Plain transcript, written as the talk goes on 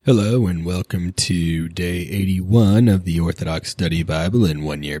Hello and welcome to day 81 of the Orthodox Study Bible in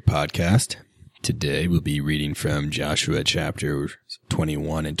 1 Year podcast. Today we'll be reading from Joshua chapter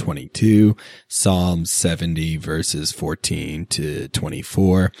 21 and 22, Psalm 70 verses 14 to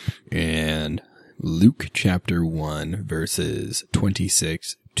 24, and Luke chapter 1 verses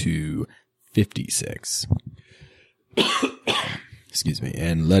 26 to 56. Excuse me.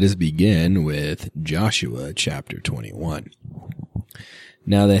 And let us begin with Joshua chapter 21.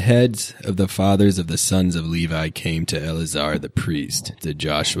 Now the heads of the fathers of the sons of Levi came to Eleazar the priest, to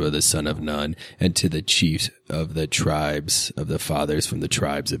Joshua the son of Nun, and to the chiefs of the tribes of the fathers from the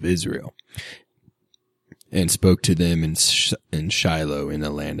tribes of Israel, and spoke to them in Shiloh in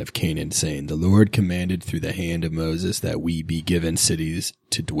the land of Canaan, saying, The Lord commanded through the hand of Moses that we be given cities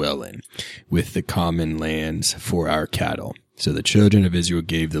to dwell in, with the common lands for our cattle. So the children of Israel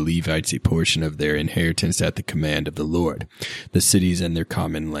gave the Levites a portion of their inheritance at the command of the Lord, the cities and their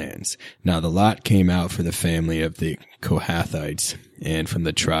common lands. Now the lot came out for the family of the Kohathites, and from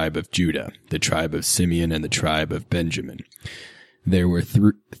the tribe of Judah, the tribe of Simeon, and the tribe of Benjamin. There were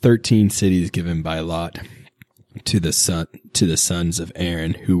 13 cities given by lot to the sons of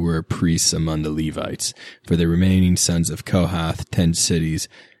Aaron, who were priests among the Levites. For the remaining sons of Kohath, 10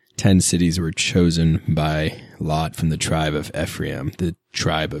 cities were chosen by lot from the tribe of Ephraim, the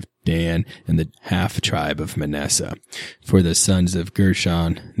tribe of Dan, and the half-tribe of Manasseh. For the sons of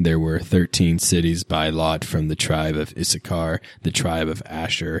Gershon, there were 13 cities by lot from the tribe of Issachar, the tribe of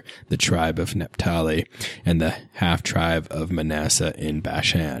Asher, the tribe of Naphtali, and the half-tribe of Manasseh in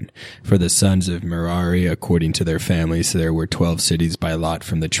Bashan. For the sons of Merari, according to their families, there were 12 cities by lot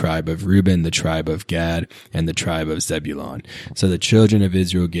from the tribe of Reuben, the tribe of Gad, and the tribe of Zebulun. So the children of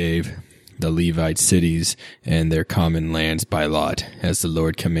Israel gave the Levite cities and their common lands by lot, as the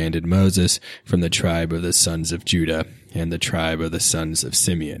Lord commanded Moses, from the tribe of the sons of Judah, and the tribe of the sons of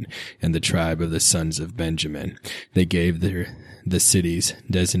Simeon, and the tribe of the sons of Benjamin. They gave the cities,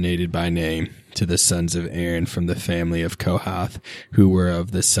 designated by name, to the sons of Aaron from the family of Kohath, who were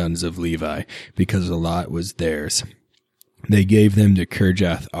of the sons of Levi, because the lot was theirs. They gave them to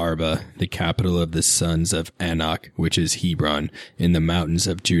Kirjath Arba, the capital of the sons of Anak, which is Hebron, in the mountains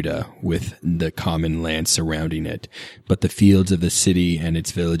of Judah, with the common land surrounding it. But the fields of the city and its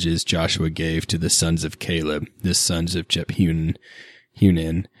villages Joshua gave to the sons of Caleb, the sons of Jephunneh,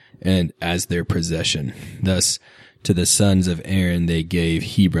 and as their possession. Thus, to the sons of Aaron they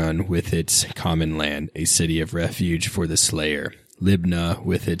gave Hebron with its common land, a city of refuge for the slayer, Libnah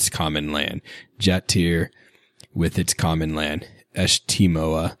with its common land, Jattir with its common land,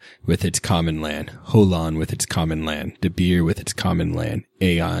 Eshtemoa with its common land, Holon with its common land, Debir with its common land,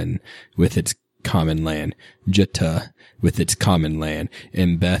 Aon with its common land, Juttah with its common land,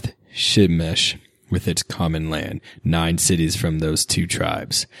 and Beth Shemesh with its common land, 9 cities from those 2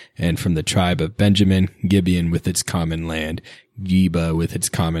 tribes. And from the tribe of Benjamin, Gibeon with its common land, Geba with its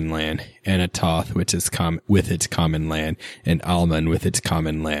common land, Anatoth with its common land, and Almon with its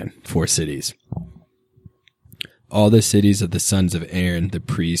common land, 4 cities. All the cities of the sons of Aaron, the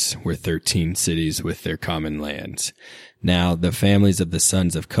priests, were 13 cities with their common lands. Now the families of the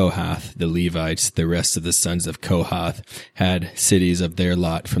sons of Kohath, the Levites, the rest of the sons of Kohath, had cities of their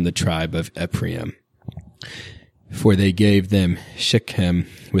lot from the tribe of Ephraim. For they gave them Shechem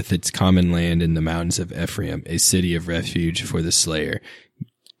with its common land in the mountains of Ephraim, a city of refuge for the slayer,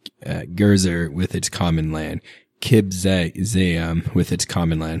 Gezer with its common land, Kibzaim with its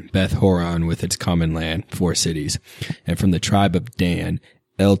common land, Beth Horon with its common land, 4 cities. And from the tribe of Dan,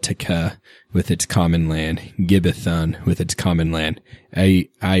 Eltekeh with its common land, Gibbethon with its common land,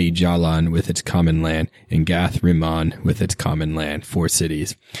 Aijalon with its common land, and Gath-Rimmon with its common land, 4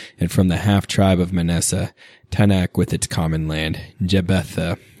 cities. And from the half-tribe of Manasseh, Tanakh with its common land,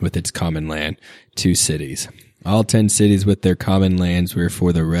 Jebethah with its common land, 2 cities. All 10 cities with their common lands were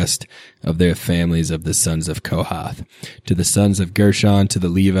for the rest of their families of the sons of Kohath. To the sons of Gershon, to the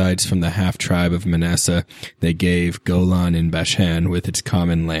Levites from the half-tribe of Manasseh, they gave Golan in Bashan with its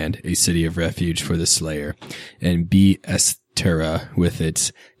common land, a city of refuge for the slayer, and Beestera with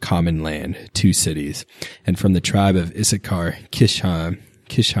its common land, 2 cities. And from the tribe of Issachar,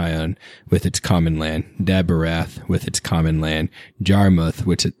 Kishion with its common land, Daberath with its common land, Jarmuth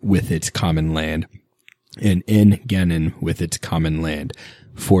with its common land, and En-Gannon with its common land,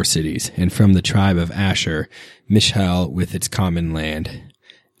 4 cities. And from the tribe of Asher, Mishal with its common land,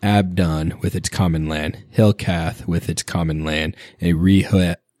 Abdon with its common land, Helkath with its common land, and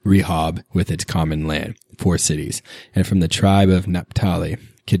Rehob with its common land, 4 cities. And from the tribe of Naphtali,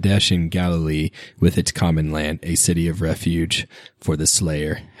 Kadesh in Galilee with its common land, a city of refuge for the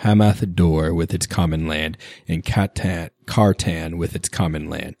slayer. Hamath Dor with its common land, and Kartan with its common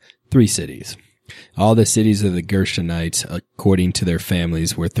land, 3 cities. All the cities of the Gershonites, according to their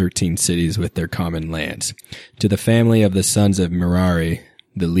families, were 13 cities with their common lands. To the family of the sons of Merari,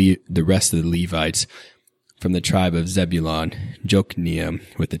 the rest of the Levites, from the tribe of Zebulun, Jokneam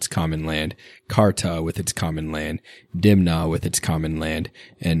with its common land, Karta with its common land, Dimnah with its common land,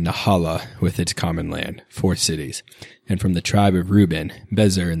 and Nahala with its common land, 4 cities. And from the tribe of Reuben,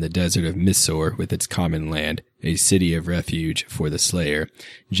 Bezer in the desert of Missor with its common land, a city of refuge for the slayer,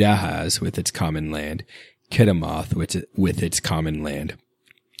 Jahaz with its common land, Kedemoth with its common land,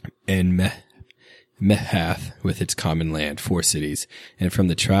 and Mehath with its common land, 4 cities. And from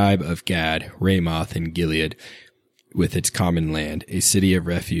the tribe of Gad, Ramoth in Gilead with its common land, a city of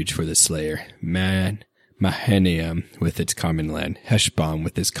refuge for the slayer, Mahanaim with its common land, Heshbon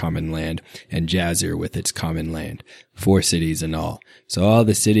with its common land, and Jazer with its common land, 4 cities in all. So all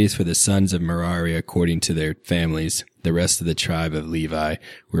the cities for the sons of Merari according to their families, the rest of the tribe of Levi,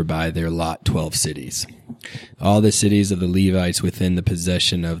 were by their lot 12 cities. All the cities of the Levites within the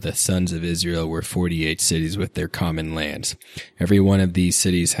possession of the sons of Israel were 48 cities with their common lands. Every one of these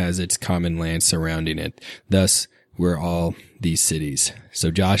cities has its common land surrounding it. Thus were all these cities.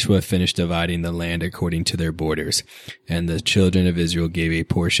 So Joshua finished dividing the land according to their borders. And the children of Israel gave a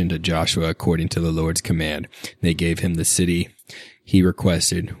portion to Joshua according to the Lord's command. They gave him the city he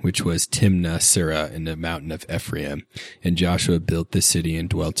requested, which was Timnah-Serah in the mountain of Ephraim. And Joshua built the city and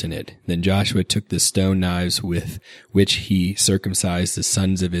dwelt in it. Then Joshua took the stone knives with which he circumcised the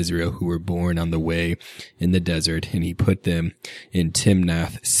sons of Israel who were born on the way in the desert, and he put them in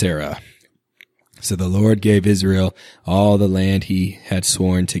Timnath-Serah. So the Lord gave Israel all the land he had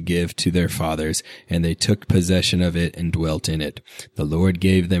sworn to give to their fathers, and they took possession of it and dwelt in it. The Lord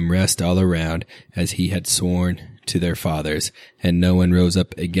gave them rest all around, as he had sworn to their fathers, and no one rose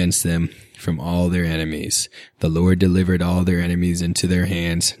up against them from all their enemies. The Lord delivered all their enemies into their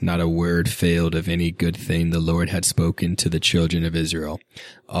hands. Not a word failed of any good thing the Lord had spoken to the children of Israel.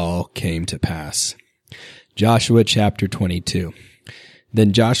 All came to pass. Joshua chapter 22.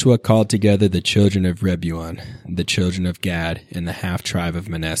 Then Joshua called together the children of Rebuon, the children of Gad, and the half-tribe of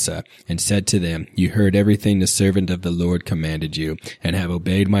Manasseh, and said to them, You heard everything the servant of the Lord commanded you, and have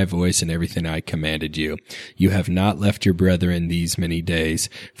obeyed my voice in everything I commanded you. You have not left your brethren these many days,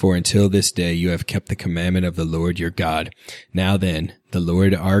 for until this day you have kept the commandment of the Lord your God. Now then, the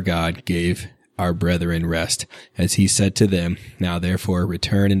Lord our God gave our brethren rest, as he said to them, Now therefore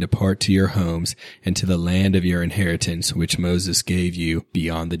return and depart to your homes and to the land of your inheritance, which Moses gave you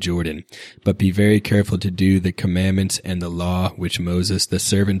beyond the Jordan. But be very careful to do the commandments and the law which Moses, the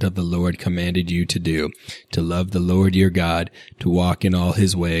servant of the Lord, commanded you to do, to love the Lord your God, to walk in all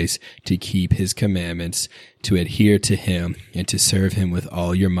his ways, to keep his commandments, to adhere to him, and to serve him with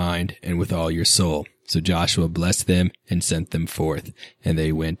all your mind and with all your soul. So Joshua blessed them and sent them forth, and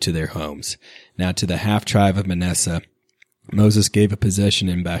they went to their homes. Now to the half-tribe of Manasseh, Moses gave a possession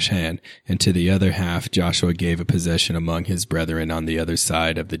in Bashan, and to the other half Joshua gave a possession among his brethren on the other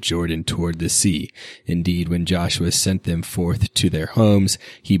side of the Jordan toward the sea. Indeed, when Joshua sent them forth to their homes,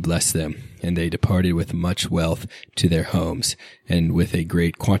 he blessed them, and they departed with much wealth to their homes, and with a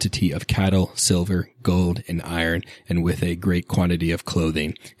great quantity of cattle, silver, gold, and iron, and with a great quantity of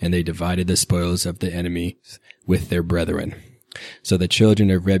clothing, and they divided the spoils of the enemy with their brethren. So the children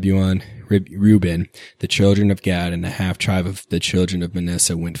of Reuben, the children of Gad, and the half-tribe of the children of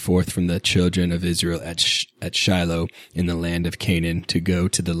Manasseh went forth from the children of Israel at Shiloh in the land of Canaan to go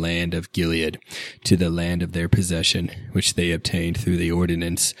to the land of Gilead, to the land of their possession, which they obtained through the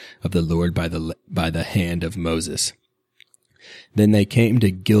ordinance of the Lord by the hand of Moses. Then they came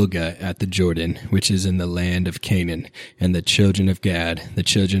to Gilgal at the Jordan, which is in the land of Canaan, and the children of Gad, the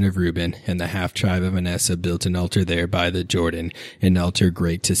children of Reuben, and the half-tribe of Manasseh built an altar there by the Jordan, an altar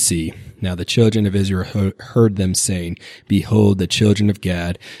great to see. Now the children of Israel heard them saying, Behold, the children of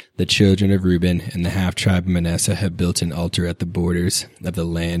Gad, the children of Reuben, and the half-tribe of Manasseh have built an altar at the borders of the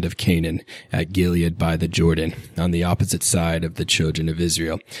land of Canaan, at Gilead by the Jordan, on the opposite side of the children of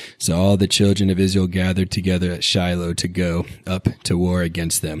Israel. So all the children of Israel gathered together at Shiloh to go up to war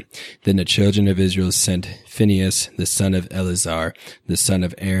against them. Then the children of Israel sent Phinehas, the son of Eleazar, the son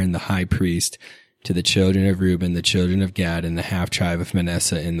of Aaron the high priest, to the children of Reuben, the children of Gad, and the half-tribe of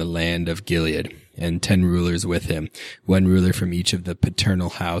Manasseh in the land of Gilead, and 10 rulers with him, 1 ruler from each of the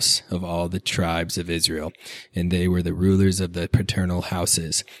paternal house of all the tribes of Israel. And they were the rulers of the paternal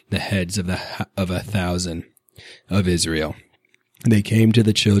houses, the heads of 1,000 of Israel. They came to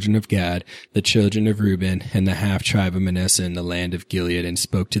the children of Gad, the children of Reuben, and the half-tribe of Manasseh in the land of Gilead, and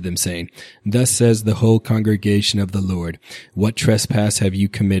spoke to them, saying, Thus says the whole congregation of the Lord, What trespass have you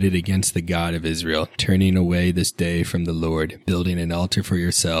committed against the God of Israel, turning away this day from the Lord, building an altar for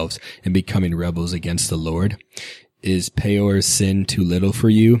yourselves, and becoming rebels against the Lord? Is Peor's sin too little for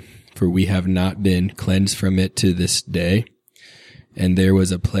you? For we have not been cleansed from it to this day. And there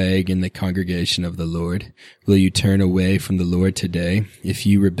was a plague in the congregation of the Lord. Will you turn away from the Lord today? If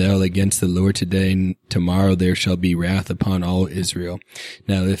you rebel against the Lord today, tomorrow there shall be wrath upon all Israel.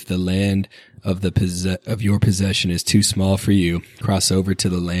 Now if the land of your possession is too small for you, cross over to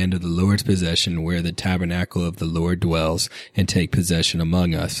the land of the Lord's possession, where the tabernacle of the Lord dwells, and take possession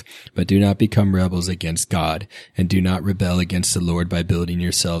among us. But do not become rebels against God, and do not rebel against the Lord by building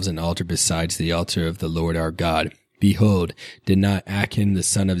yourselves an altar besides the altar of the Lord our God. Behold, did not Achan the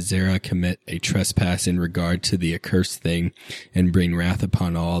son of Zerah commit a trespass in regard to the accursed thing, and bring wrath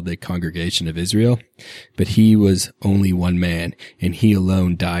upon all the congregation of Israel? But he was only one man, and he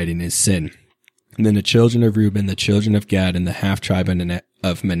alone died in his sin. And then the children of Reuben, the children of Gad, and the half-tribe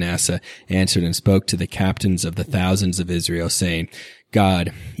of Manasseh answered and spoke to the captains of the thousands of Israel, saying,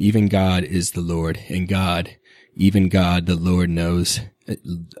 God, even God is the Lord, and God, even God the Lord knows,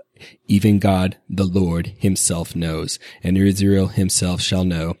 even God the Lord himself knows, and Israel himself shall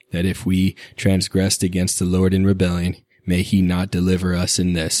know, that if we transgressed against the Lord in rebellion, may he not deliver us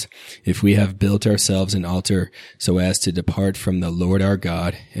in this. If we have built ourselves an altar so as to depart from the Lord our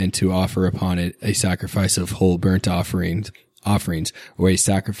God, and to offer upon it a sacrifice of whole burnt offerings, or a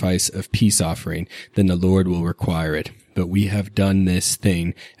sacrifice of peace offering, then the Lord will require it. But we have done this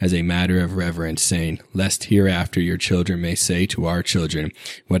thing as a matter of reverence, saying, Lest hereafter your children may say to our children,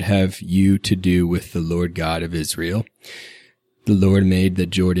 What have you to do with the Lord God of Israel? The Lord made the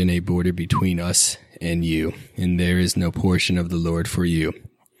Jordan a border between us and you, and there is no portion of the Lord for you.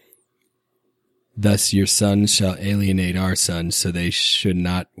 Thus your sons shall alienate our sons, so they should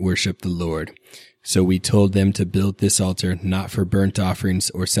not worship the Lord. So we told them to build this altar not for burnt offerings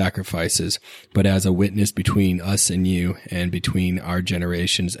or sacrifices, but as a witness between us and you, and between our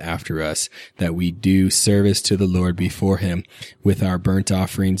generations after us, that we do service to the Lord before him with our burnt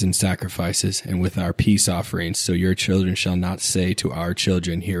offerings and sacrifices, and with our peace offerings. So your children shall not say to our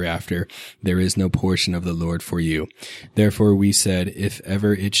children hereafter, There is no portion of the Lord for you. Therefore we said, If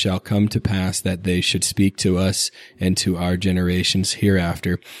ever it shall come to pass that they should speak to us and to our generations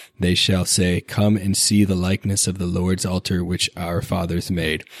hereafter, they shall say, Come and see the likeness of the Lord's altar which our fathers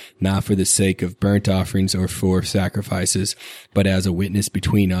made, not for the sake of burnt offerings or for sacrifices, but as a witness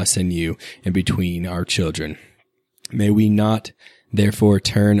between us and you, and between our children. May we not therefore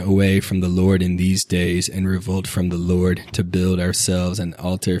turn away from the Lord in these days, and revolt from the Lord, to build ourselves an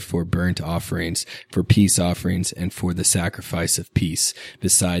altar for burnt offerings, for peace offerings, and for the sacrifice of peace,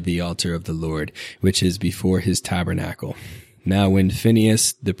 beside the altar of the Lord, which is before his tabernacle. Now when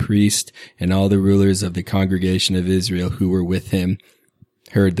Phinehas the priest and all the rulers of the congregation of Israel who were with him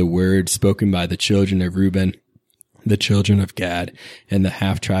heard the word spoken by the children of Reuben, the children of Gad, and the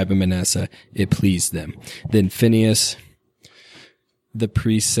half-tribe of Manasseh, it pleased them. Then Phinehas the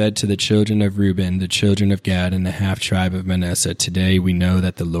priest said to the children of Reuben, the children of Gad, and the half-tribe of Manasseh, Today we know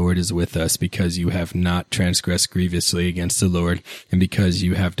that the Lord is with us, because you have not transgressed grievously against the Lord, and because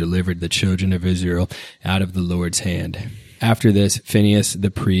you have delivered the children of Israel out of the Lord's hand. After this, Phinehas the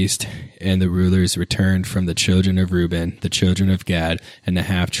priest and the rulers returned from the children of Reuben, the children of Gad, and the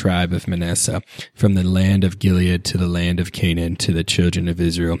half-tribe of Manasseh, from the land of Gilead to the land of Canaan, to the children of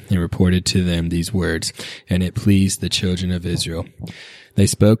Israel, and reported to them these words, and it pleased the children of Israel. They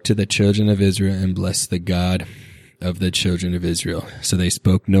spoke to the children of Israel and blessed the God of the children of Israel. So they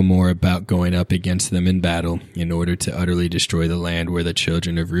spoke no more about going up against them in battle, in order to utterly destroy the land where the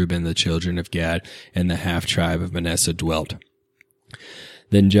children of Reuben, the children of Gad, and the half-tribe of Manasseh dwelt.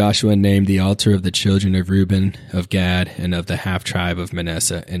 Then Joshua named the altar of the children of Reuben, of Gad, and of the half-tribe of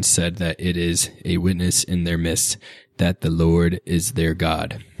Manasseh, and said that it is a witness in their midst that the Lord is their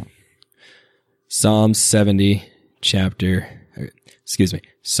God. Psalms chapter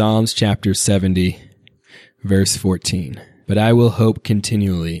 70, verse 14. But I will hope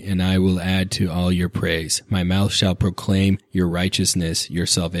continually, and I will add to all your praise. My mouth shall proclaim your righteousness, your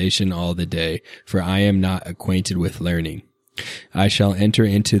salvation all the day, for I am not acquainted with learning. I shall enter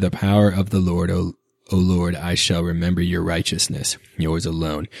into the power of the Lord, O Lord, I shall remember your righteousness, yours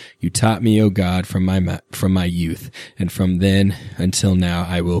alone. You taught me, O God, from my youth, and from then until now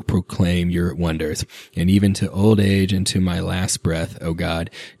I will proclaim your wonders. And even to old age and to my last breath, O God,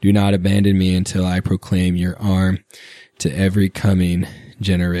 do not abandon me until I proclaim your arm to every coming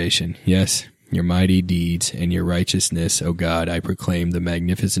generation. Yes, your mighty deeds, and your righteousness, O God. I proclaim the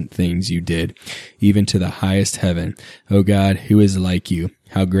magnificent things you did, even to the highest heaven. O God, who is like you?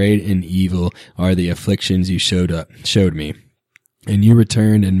 How great and evil are the afflictions you showed me. And you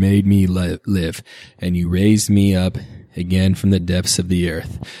returned and made me live, and you raised me up again from the depths of the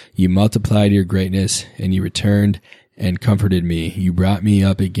earth. You multiplied your greatness, and you returned and comforted me. You brought me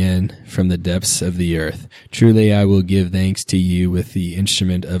up again from the depths of the earth. Truly I will give thanks to you with the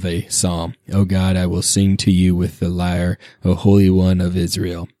instrument of a psalm. O God, I will sing to you with the lyre, O Holy One of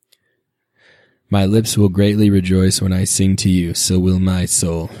Israel. My lips will greatly rejoice when I sing to you, so will my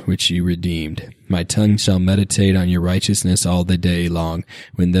soul, which you redeemed. My tongue shall meditate on your righteousness all the day long,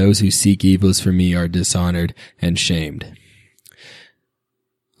 when those who seek evils for me are dishonored and shamed.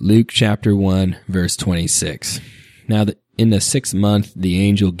 Luke chapter 1, verse 26. Now in the 6th month, the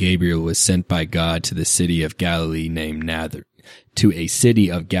angel Gabriel was sent by God to a city of Galilee named Nazareth, to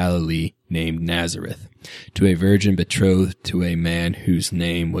a virgin betrothed to a man whose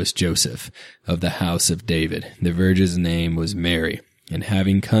name was Joseph, of the house of David. The virgin's name was Mary. And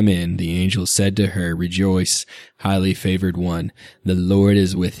having come in, the angel said to her, Rejoice, highly favored one, the Lord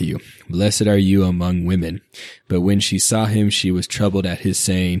is with you. Blessed are you among women. But when she saw him, she was troubled at his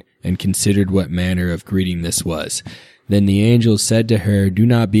saying, and considered what manner of greeting this was. Then the angel said to her, Do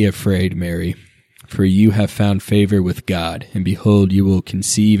not be afraid, Mary, for you have found favor with God. And behold, you will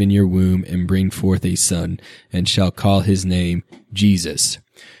conceive in your womb and bring forth a son, and shall call his name Jesus.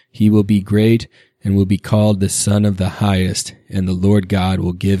 He will be great and will be called the Son of the Highest, and the Lord God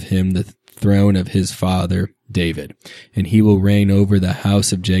will give him the throne of his father David, and he will reign over the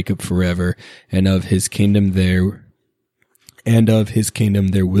house of Jacob forever, and of his kingdom there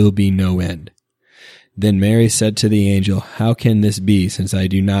will be no end. Then Mary said to the angel, How can this be, since I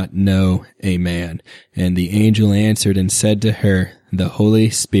do not know a man? And the angel answered and said to her, The Holy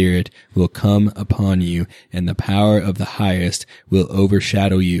Spirit will come upon you, and the power of the Highest will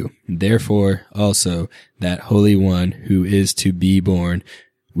overshadow you. Therefore also that Holy One who is to be born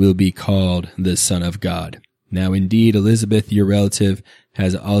will be called the Son of God. Now indeed Elizabeth, your relative,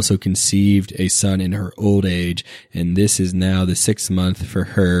 has also conceived a son in her old age, and this is now the 6th month for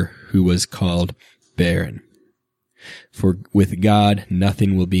her who was called barren. For with God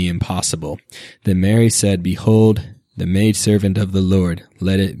nothing will be impossible. Then Mary said, Behold, the maidservant of the Lord,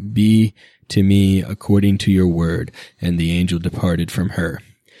 let it be to me according to your word. And the angel departed from her.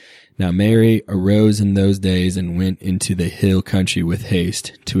 Now Mary arose in those days and went into the hill country with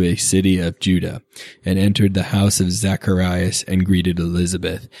haste to a city of Judah, and entered the house of Zacharias and greeted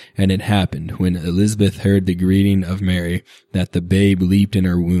Elizabeth. And it happened, when Elizabeth heard the greeting of Mary, that the babe leaped in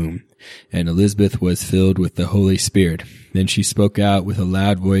her womb. And Elizabeth was filled with the Holy Spirit. Then she spoke out with a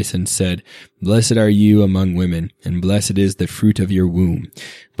loud voice and said, Blessed are you among women, and blessed is the fruit of your womb.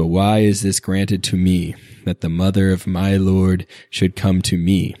 But why is this granted to me, that the mother of my Lord should come to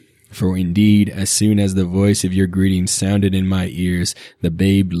me? For indeed, as soon as the voice of your greeting sounded in my ears, the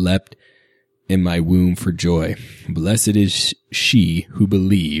babe leapt in my womb for joy. Blessed is she who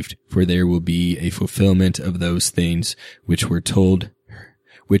believed, for there will be a fulfillment of those things which were told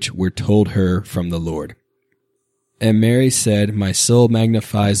her from the Lord. And Mary said, My soul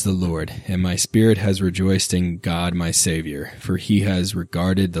magnifies the Lord, and my spirit has rejoiced in God my Savior, for he has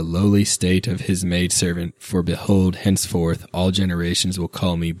regarded the lowly state of his maidservant. For behold, henceforth all generations will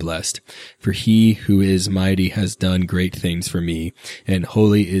call me blessed. For he who is mighty has done great things for me, and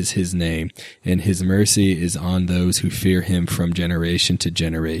holy is his name, and his mercy is on those who fear him from generation to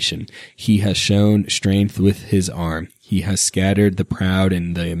generation. He has shown strength with his arm. He has scattered the proud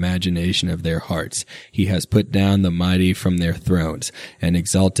in the imagination of their hearts. He has put down the mighty from their thrones, and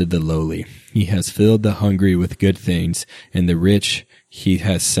exalted the lowly. He has filled the hungry with good things, and the rich he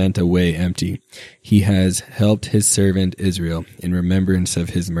has sent away empty. He has helped his servant Israel in remembrance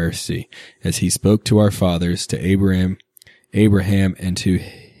of his mercy, as he spoke to our fathers, to Abraham, and to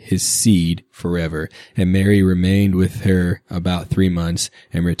his seed forever. And Mary remained with her about 3 months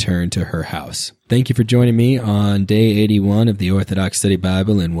and returned to her house. Thank you for joining me on day 81 of the Orthodox Study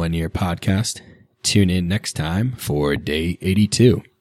Bible in 1 Year podcast. Tune in next time for day 82.